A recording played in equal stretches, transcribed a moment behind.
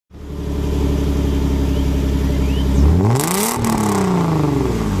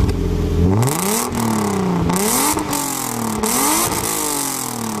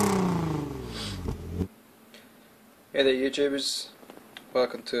YouTubers,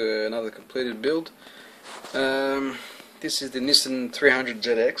 welcome to another completed build. This is the Nissan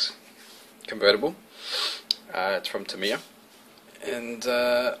 300ZX convertible. It's from Tamiya, and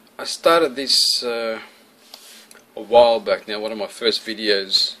I started this a while back now. One of my first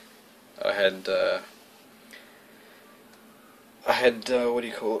videos I had what do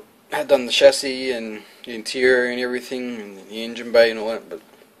you call it? I had done the chassis and the interior and everything, and the engine bay and all that, but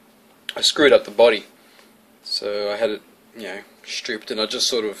I screwed up the body. So I had it, stripped, and I just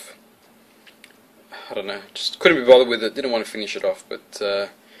sort of, I don't know, just couldn't be bothered with it, didn't want to finish it off. But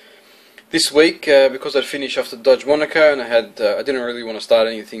this week, because I'd finished off the Dodge Monaco, and I didn't really want to start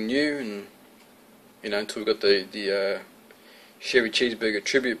anything new, and until we got the Chevy Cheeseburger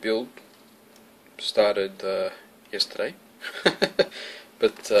tribute build started yesterday.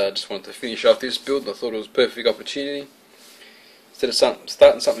 But I just wanted to finish off this build. I thought it was a perfect opportunity. Instead of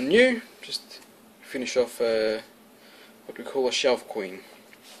starting something new, just finish off what we call a shelf queen.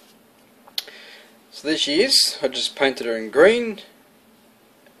 So there she is. I just painted her in green.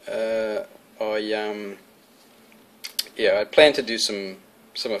 I planned to do some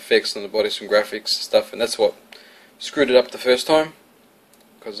effects on the body, some graphics and stuff, and that's what screwed it up the first time.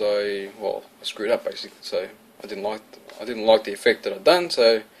 Because I screwed up basically. So I didn't like the effect that I'd done.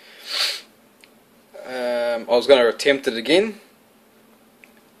 So I was going to attempt it again.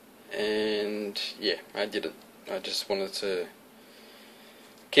 And yeah, I did it. I just wanted to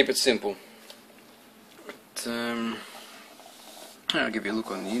keep it simple. But, I'll give you a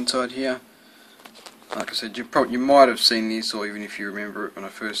look on the inside here. Like I said, you might have seen this, or even if you remember it when I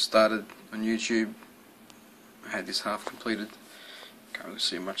first started on YouTube, I had this half completed. Can't really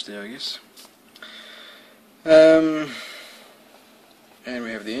see much there, I guess. And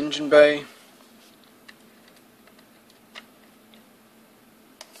we have the engine bay.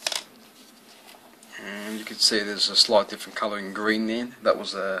 And you can see there's a slight different colour in green there. That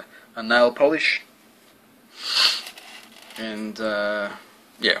was a nail polish. And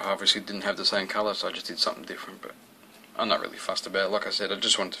yeah, I obviously didn't have the same colour, so I just did something different. But I'm not really fussed about it. Like I said, I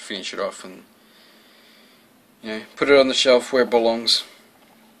just wanted to finish it off and put it on the shelf where it belongs.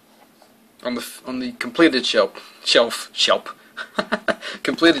 On the completed shelf,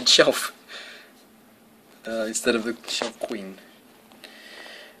 completed shelf, instead of the shelf queen.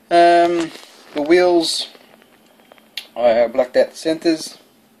 The wheels, I blacked out the centres,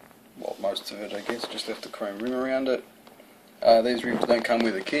 well, most of it I guess, just left the chrome rim around it. These rims don't come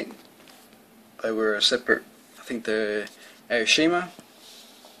with a kit. They were a separate, I think they're Aoshima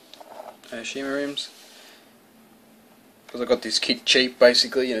rims. Because I got this kit cheap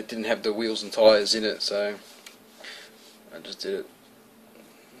basically, and it didn't have the wheels and tyres in it, so I just did it.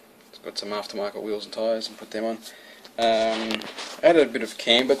 It's got some aftermarket wheels and tyres and put them on. Added a bit of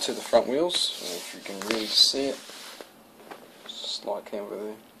camber to the front wheels, I don't know if you can really see it. Slight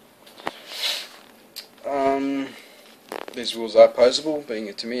camber there. These wheels are posable, being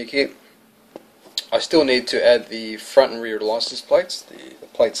a Tamiya kit. I still need to add the front and rear license plates. The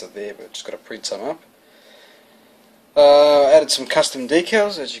plates are there, but just got to print some up. Added some custom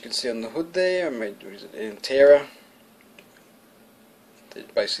decals, as you can see on the hood there. I made, what is it, Antera. They're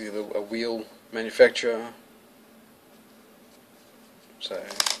basically a wheel manufacturer. So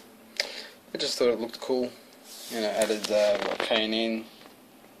I just thought it looked cool. Added K&N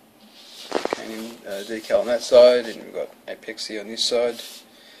decal on that side, and we've got Apexi on this side.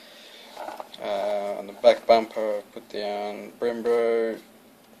 On the back bumper, I put down Brembo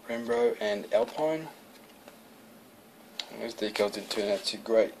and Alpine. And those decals didn't turn out too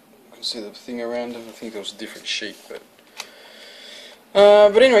great. You can see the thing around them. I think there was a different sheet, but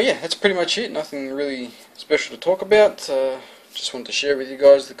anyway, yeah, that's pretty much it. Nothing really special to talk about. Just wanted to share with you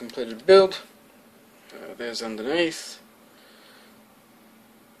guys the completed build. There's underneath.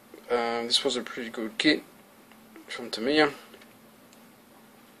 This was a pretty good kit from Tamiya.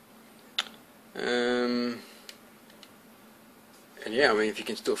 And yeah, I mean, if you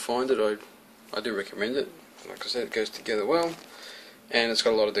can still find it, I do recommend it. Like I said, it goes together well, and it's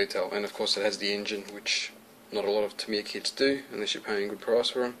got a lot of detail. And of course, it has the engine, which not a lot of Tamiya kits do, unless you're paying a good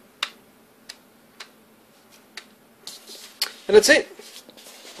price for them. And that's it.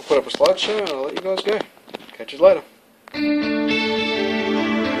 I'll put up a slideshow and I'll let you guys go. Catch you later.